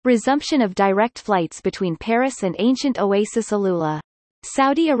Resumption of direct flights between Paris and ancient oasis Alula.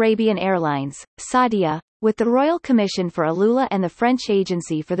 Saudi Arabian Airlines, Saudia, with the Royal Commission for Alula and the French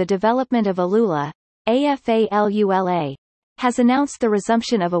Agency for the Development of Alula, AFALULA, has announced the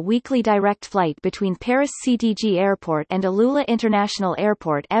resumption of a weekly direct flight between Paris CDG Airport and Alula International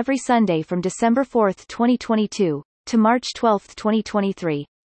Airport every Sunday from December 4, 2022, to March 12, 2023.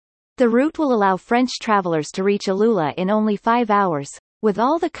 The route will allow French travelers to reach Alula in only 5 hours, with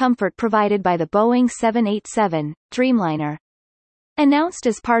all the comfort provided by the Boeing 787 Dreamliner. Announced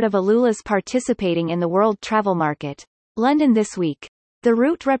as part of Alula's participating in the world travel market, London this week, the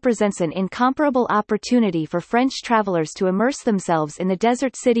route represents an incomparable opportunity for French travelers to immerse themselves in the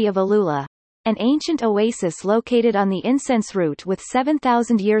desert city of Alula, an ancient oasis located on the incense route with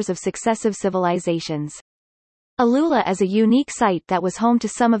 7,000 years of successive civilizations. Alula is a unique site that was home to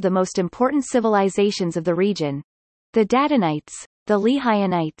some of the most important civilizations of the region: the Dadanites, the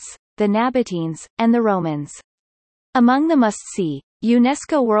Lehianites, the Nabateans, and the Romans. Among the must-see,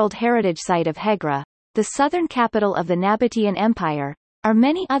 UNESCO World Heritage Site of Hegra, the southern capital of the Nabatean Empire, are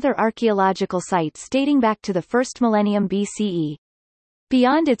many other archaeological sites dating back to the first millennium BCE.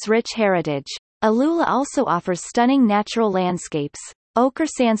 Beyond its rich heritage, Alula also offers stunning natural landscapes, ochre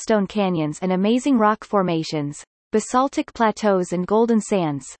sandstone canyons and amazing rock formations, basaltic plateaus and golden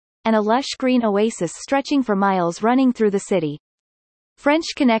sands, and a lush green oasis stretching for miles running through the city. French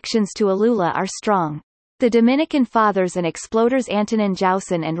connections to Alula are strong. The Dominican fathers and explorers Antonin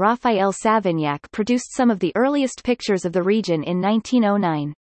Joussin and Raphael Savignac produced some of the earliest pictures of the region in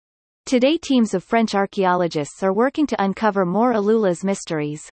 1909. Today teams of French archaeologists are working to uncover more Alula's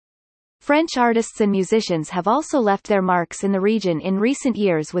mysteries. French artists and musicians have also left their marks in the region in recent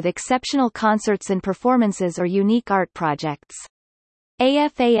years with exceptional concerts and performances or unique art projects.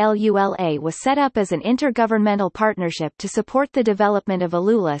 AFALULA was set up as an intergovernmental partnership to support the development of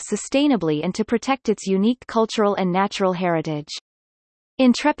Alula sustainably and to protect its unique cultural and natural heritage.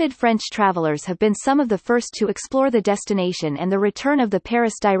 Intrepid French travelers have been some of the first to explore the destination, and the return of the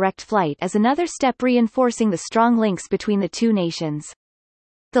Paris direct flight is another step reinforcing the strong links between the two nations.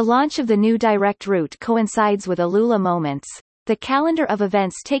 The launch of the new direct route coincides with Alula Moments, the calendar of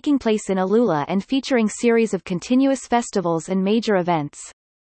events taking place in Alula and featuring series of continuous festivals and major events.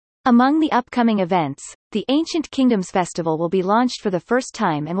 Among the upcoming events, the Ancient Kingdoms Festival will be launched for the first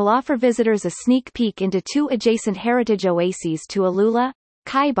time and will offer visitors a sneak peek into two adjacent heritage oases to Alula,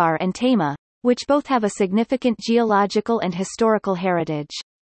 Khaybar and Tayma, which both have a significant geological and historical heritage.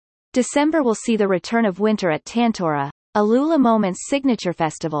 December will see the return of winter at Tantora, Alula Moments' signature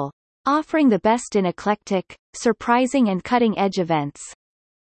festival, offering the best in eclectic, surprising and cutting-edge events.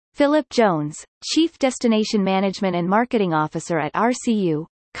 Philip Jones, Chief Destination Management and Marketing Officer at RCU,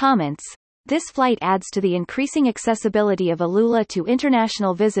 comments, "This flight adds to the increasing accessibility of Alula to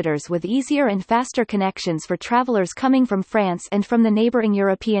international visitors with easier and faster connections for travelers coming from France and from the neighboring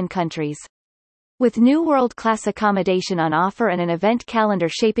European countries. With new world-class accommodation on offer and an event calendar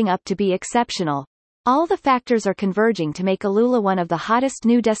shaping up to be exceptional, all the factors are converging to make Alula one of the hottest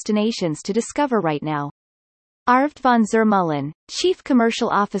new destinations to discover right now." Arvid von Zermullen, Chief Commercial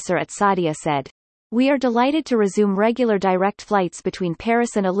Officer at Saudia said, "We are delighted to resume regular direct flights between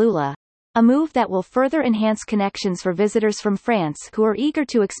Paris and Alula, a move that will further enhance connections for visitors from France who are eager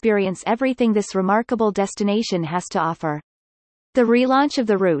to experience everything this remarkable destination has to offer." The relaunch of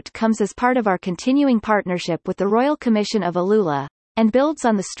the route comes as part of our continuing partnership with the Royal Commission of Alula, and builds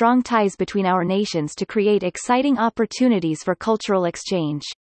on the strong ties between our nations to create exciting opportunities for cultural exchange.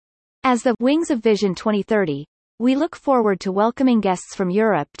 As the Wings of Vision 2030, we look forward to welcoming guests from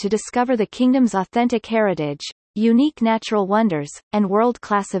Europe to discover the kingdom's authentic heritage, unique natural wonders, and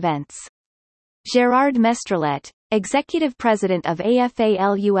world-class events. Gérard Mestrallet, Executive President of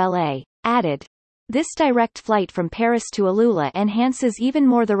AFALULA, added, "This direct flight from Paris to Alula enhances even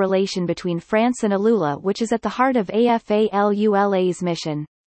more the relation between France and Alula, which is at the heart of AFALULA's mission.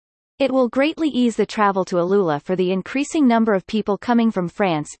 It will greatly ease the travel to Alula for the increasing number of people coming from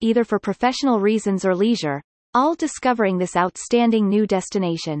France either for professional reasons or leisure, all discovering this outstanding new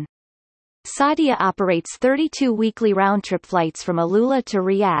destination." Saudia operates 32 weekly round-trip flights from Alula to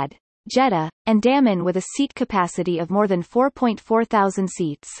Riyadh, Jeddah, and Dammam with a seat capacity of more than 4.4 thousand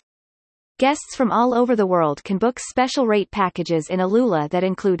seats. Guests from all over the world can book special rate packages in Alula that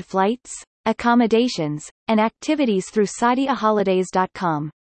include flights, accommodations, and activities through SaudiaHolidays.com.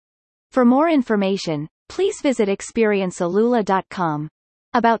 For more information, please visit experiencealula.com.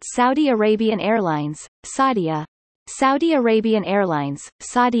 About Saudi Arabian Airlines, Saudia. Saudi Arabian Airlines,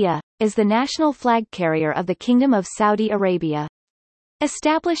 Saudia, is the national flag carrier of the Kingdom of Saudi Arabia.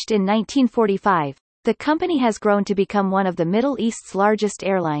 Established in 1945, The company has grown to become one of the Middle East's largest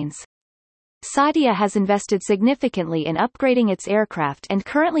airlines. Saudia has invested significantly in upgrading its aircraft and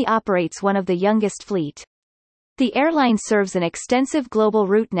currently operates one of the youngest fleet. The airline serves an extensive global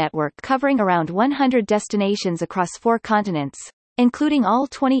route network covering around 100 destinations across 4 continents, including all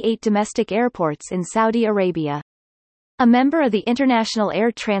 28 domestic airports in Saudi Arabia. A member of the International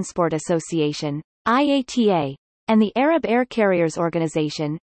Air Transport Association, IATA, and the Arab Air Carriers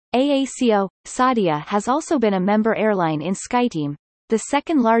Organization, AACO, Saudia has also been a member airline in SkyTeam, the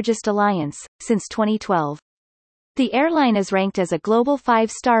second-largest alliance, since 2012. The airline is ranked as a global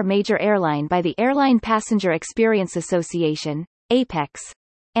 5-star major airline by the Airline Passenger Experience Association, APEX,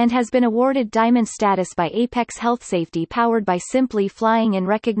 and has been awarded Diamond status by Apex Health Safety powered by Simply Flying in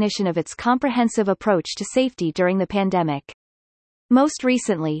recognition of its comprehensive approach to safety during the pandemic. Most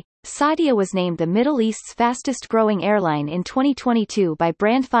recently, Saudia was named the Middle East's fastest-growing airline in 2022 by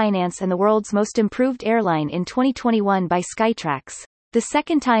Brand Finance and the world's most improved airline in 2021 by Skytrax, the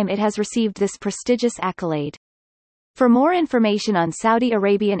second time it has received this prestigious accolade. For more information on Saudi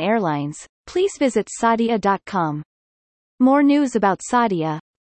Arabian Airlines, please visit saudia.com. More news about Saudia.